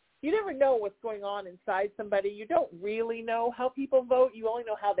never know what's going on inside somebody. You don't really know how people vote. You only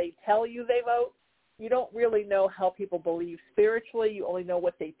know how they tell you they vote. You don't really know how people believe spiritually. You only know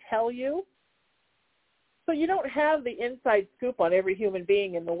what they tell you. So you don't have the inside scoop on every human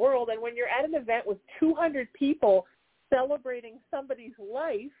being in the world. And when you're at an event with 200 people celebrating somebody's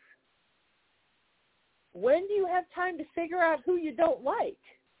life, when do you have time to figure out who you don't like?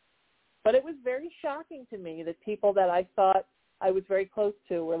 But it was very shocking to me that people that I thought I was very close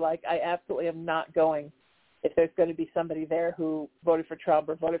to were like, I absolutely am not going if there's going to be somebody there who voted for Trump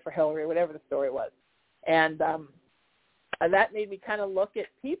or voted for Hillary or whatever the story was. And that made me kind of look at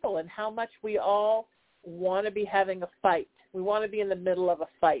people and how much we all want to be having a fight. We want to be in the middle of a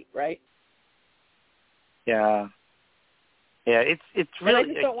fight, right? Yeah. Yeah, it's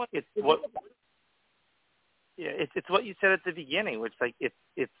really it's what you said at the beginning, which like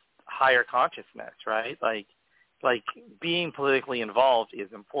it's higher consciousness, right? Like being politically involved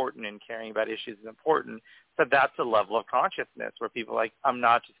is important and caring about issues is important, but that's a level of consciousness where people are like, I'm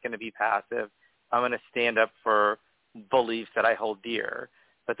not just going to be passive. I'm going to stand up for beliefs that I hold dear.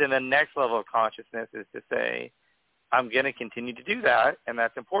 But then the next level of consciousness is to say, I'm going to continue to do that, and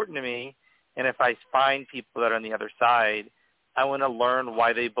that's important to me. And if I find people that are on the other side, I want to learn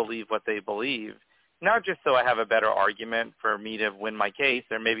why they believe what they believe, not just so I have a better argument for me to win my case,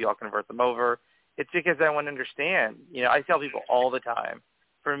 or maybe I'll convert them over. It's because I want to understand. You know, I tell people all the time,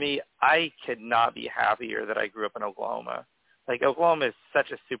 for me, I could not be happier that I grew up in Oklahoma. Like, Oklahoma is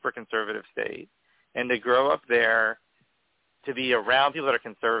such a super conservative state. And to grow up there, to be around people that are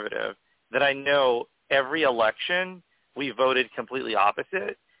conservative, that I know every election we voted completely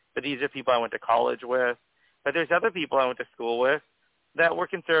opposite, but these are people I went to college with. But there's other people I went to school with that were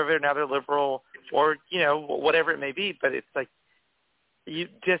conservative, now they're liberal, or, you know, whatever it may be. But it's like you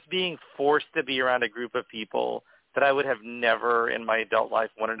just being forced to be around a group of people that I would have never in my adult life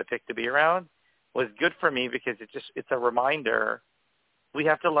wanted to pick to be around was good for me, because it's a reminder we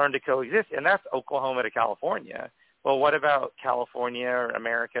have to learn to coexist. And that's Oklahoma to California. Well, what about California or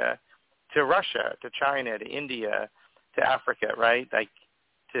America to Russia, to China, to India, to Africa, right? Like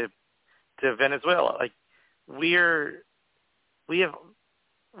to Venezuela. Like we have,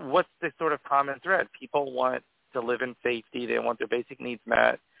 what's the sort of common thread? People want to live in safety. They want their basic needs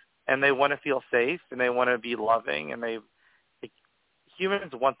met, and they want to feel safe, and they want to be loving, and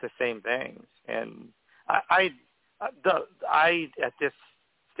humans want the same things. And I at this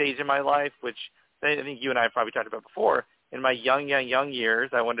stage in my life, which I think you and I have probably talked about before, in my young years,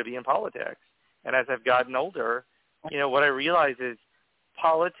 I wanted to be in politics. And as I've gotten older, you know, what I realize is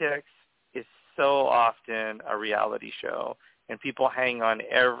politics is so often a reality show, and people hang on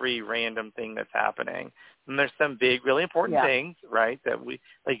every random thing that's happening. And there's some big, really important things, right, that we,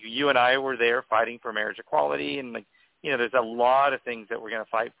 like you and I were there fighting for marriage equality, and, like, you know, there's a lot of things that we're going to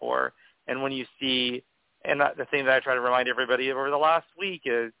fight for. And when you see, and the thing that I try to remind everybody over the last week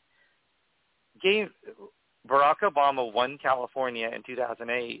is, Barack Obama won California in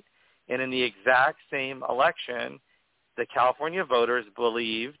 2008, and in the exact same election, the California voters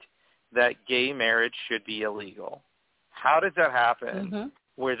believed that gay marriage should be illegal. How does that happen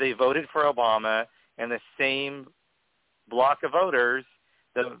where they voted for Obama and the same block of voters,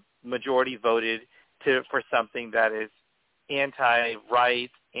 the majority voted for something that is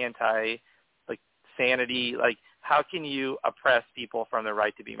anti-rights, sanity? Like, how can you oppress people from the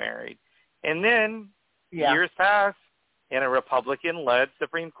right to be married? And then years pass, and a Republican-led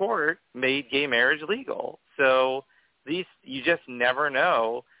Supreme Court made gay marriage legal. So you just never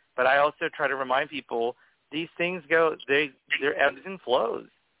know. But I also try to remind people these things they're ebbs and flows.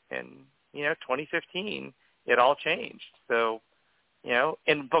 And, you know, 2015, it all changed. So, you know,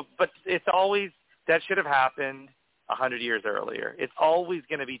 but it's always, that should have happened 100 years earlier. It's always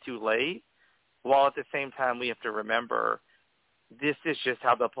going to be too late, while at the same time we have to remember this is just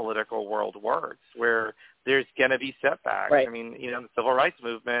how the political world works, where there's going to be setbacks. Right. I mean, you know, the civil rights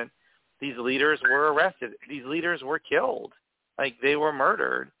movement, these leaders were arrested. These leaders were killed. Like, they were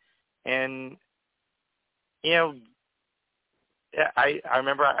murdered. And, you know, I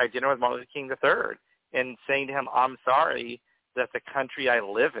remember I had dinner with Martin Luther King III and saying to him, I'm sorry that the country I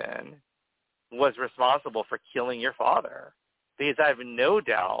live in was responsible for killing your father, because I have no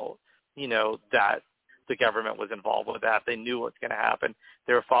doubt, you know, that the government was involved with that. They knew what's going to happen.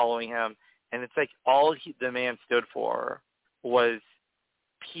 They were following him. And it's like all the man stood for was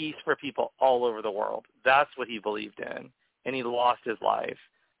peace for people all over the world. That's what he believed in. And he lost his life.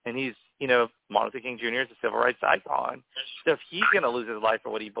 And he's, you know, Martin Luther King Jr. is a civil rights icon. So if he's going to lose his life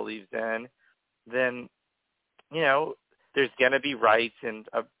for what he believes in, then, you know, there's going to be rights, and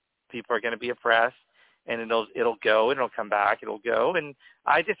people are going to be oppressed, and it'll go, and it'll come back, it'll go. And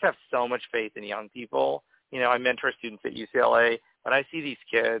I just have so much faith in young people. You know, I mentor students at UCLA. When I see these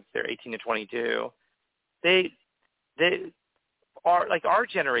kids, they're 18 to 22, they are, like, our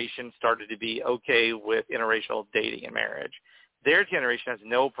generation started to be okay with interracial dating and marriage. Their generation has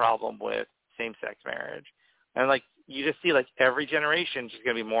no problem with same-sex marriage. And, like, you just see, like, every generation is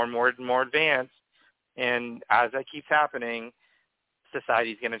going to be more and more advanced. And as that keeps happening,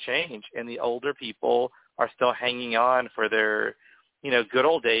 society's going to change. And the older people are still hanging on for their, you know, good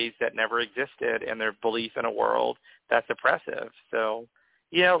old days that never existed, and their belief in a world that's oppressive. So,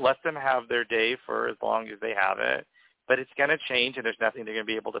 you know, let them have their day for as long as they have it. But it's going to change, and there's nothing they're going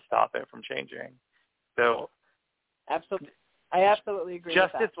to be able to stop it from changing. So absolutely, I absolutely agree.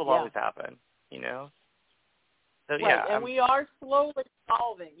 Justice with that. will always happen, So, right. yeah. And we are slowly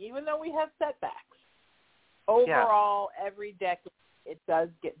evolving, even though we have setbacks. Overall, every decade, it does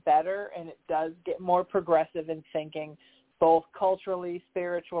get better, and it does get more progressive in thinking, both culturally,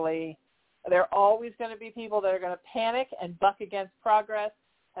 spiritually. There are always going to be people that are going to panic and buck against progress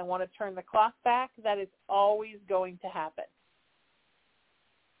and want to turn the clock back. That is always going to happen.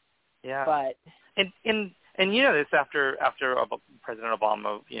 Yeah. But and this after President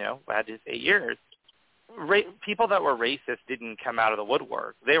Obama, had his 8 years, people that were racist didn't come out of the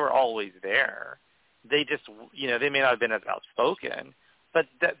woodwork. They were always there. They just, they may not have been as outspoken, but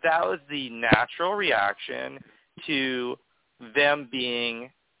that was the natural reaction to them being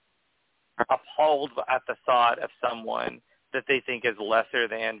appalled at the thought of someone that they think is lesser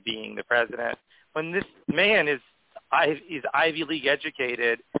than being the president. When this man is Ivy League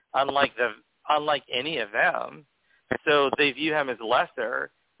educated, unlike any of them, so they view him as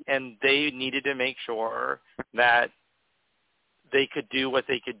lesser, and they needed to make sure that they could do what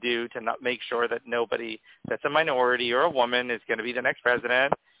they could do to not make sure that nobody that's a minority or a woman is going to be the next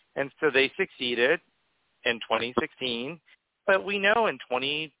president. And so they succeeded in 2016. But we know in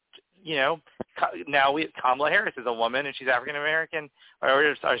now Kamala Harris is a woman, and she's African American,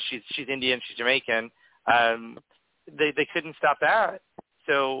 or she's Indian, she's Jamaican. They couldn't stop that.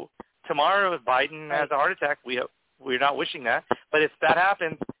 So tomorrow, if Biden has a heart attack, we're not wishing that. But if that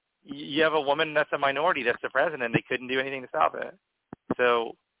happens, you have a woman that's a minority that's the president. They couldn't do anything to stop it.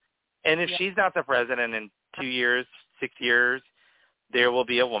 So, and if she's not the president in 2 years, 6 years, there will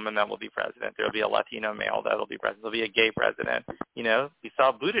be a woman that will be president. There will be a Latino male that will be president. There will be a gay president. We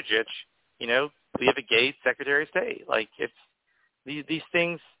saw Buttigieg. We have a gay Secretary of State. Like, it's these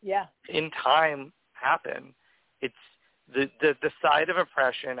things in time happen. It's the side of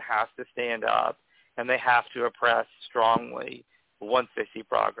oppression has to stand up, and they have to oppress strongly once they see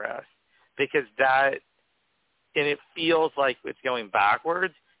progress, because and it feels like it's going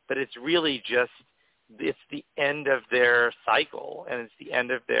backwards, but it's really just, it's the end of their cycle, and it's the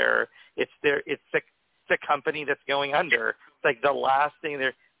end of it's the company that's going under. It's like the last thing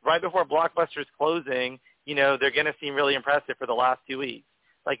right before Blockbuster's closing, they're going to seem really impressive for the last 2 weeks.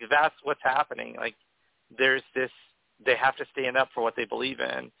 Like, that's what's happening. Like, there's this, they have to stand up for what they believe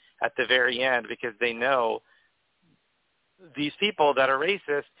in at the very end, because they know these people that are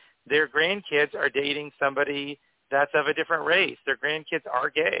racist, their grandkids are dating somebody that's of a different race. Their grandkids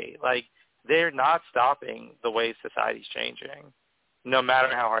are gay. Like, they're not stopping the way society's changing, no matter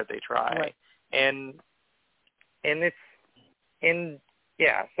how hard they try. Right.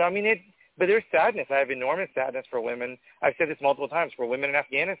 So but there's sadness. I have enormous sadness for women. I've said this multiple times, for women in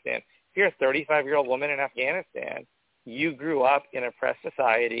Afghanistan. If you're a 35-year-old woman in Afghanistan, you grew up in a oppressed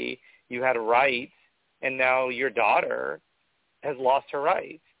society, you had rights, and now your daughter has lost her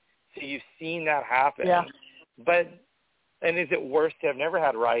rights. So you've seen that happen. Yeah. And is it worse to have never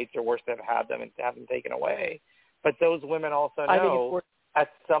had rights, or worse to have had them and to have them taken away? But those women also know at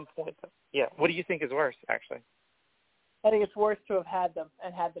some point. Yeah. What do you think is worse, actually? I think it's worse to have had them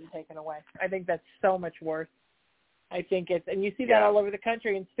and had them taken away. I think that's so much worse. I think and you see that all over the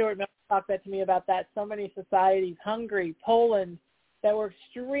country, and Stuart talked to me about that. So many societies, Hungary, Poland, that were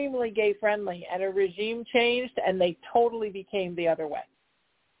extremely gay-friendly, and a regime changed, and they totally became the other way.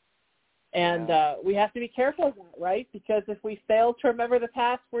 And we have to be careful of that, right? Because if we fail to remember the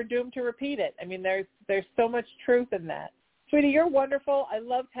past, we're doomed to repeat it. I mean, there's so much truth in that. Sweetie, you're wonderful. I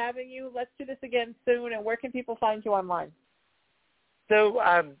loved having you. Let's do this again soon. And where can people find you online? So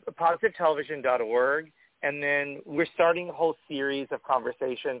positivetelevision.org, and then we're starting a whole series of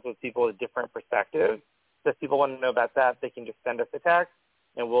conversations with people with different perspectives. So if people want to know about that, they can just send us a text,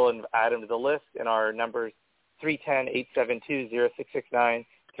 and we'll add them to the list. And our number's 310-872-0669,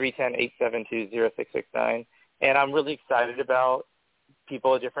 310-872-0669. And I'm really excited about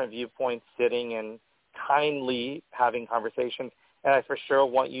people with different viewpoints sitting and kindly having conversations. And I for sure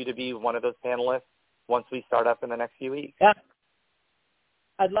want you to be one of those panelists once we start up in the next few weeks. Yeah.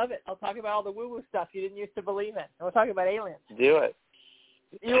 I'd love it. I'll talk about all the woo-woo stuff you didn't used to believe in. We'll talk about aliens. Do it.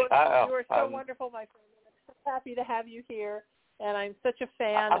 You are so wonderful, my friend. I'm so happy to have you here, and I'm such a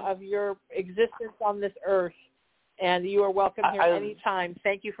fan of your existence on this earth, and you are welcome here anytime.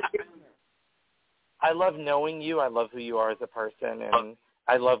 Thank you for being here. I love knowing you. I love who you are as a person, and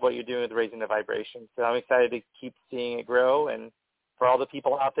I love what you're doing with raising the vibration. So I'm excited to keep seeing it grow, and for all the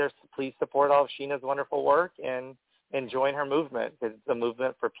people out there, please support all of Sheena's wonderful work and join her movement, because it's a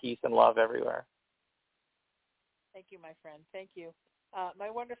movement for peace and love everywhere. Thank you, my friend. Thank you. My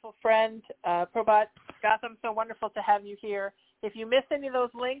wonderful friend, Prabhat, Gautum, so wonderful to have you here. If you missed any of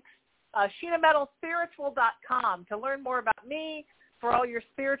those links, SheenaMetalSpiritual.com to learn more about me. For all your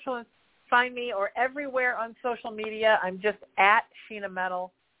spiritual, find me or everywhere on social media. I'm just at Sheena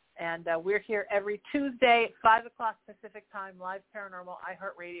Metal. And we're here every Tuesday at 5 o'clock Pacific Time, live paranormal,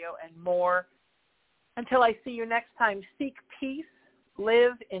 iHeartRadio, and more. Until I see you next time, seek peace,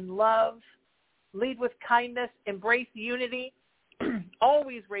 live in love, lead with kindness, embrace unity,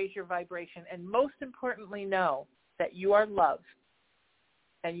 always raise your vibration, and most importantly, know that you are loved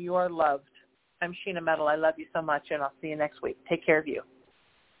and you are loved. I'm Sheena Metal. I love you so much, and I'll see you next week. Take care of you.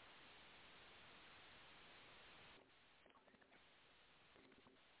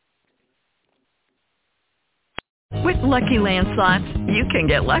 With Lucky Land Slots, you can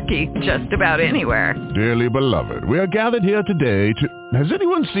get lucky just about anywhere. Dearly beloved, we are gathered here today to... Has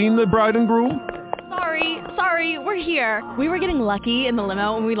anyone seen the bride and groom? Sorry, we're here. We were getting lucky in the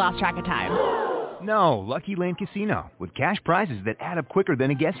limo and we lost track of time. No, Lucky Land Casino, with cash prizes that add up quicker than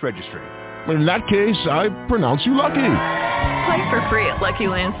a guest registry. In that case, I pronounce you lucky. Play for free at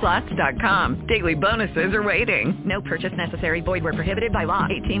LuckyLandSlots.com. Daily bonuses are waiting. No purchase necessary. Void where prohibited by law.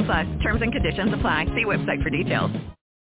 18+. Terms and conditions apply. See website for details.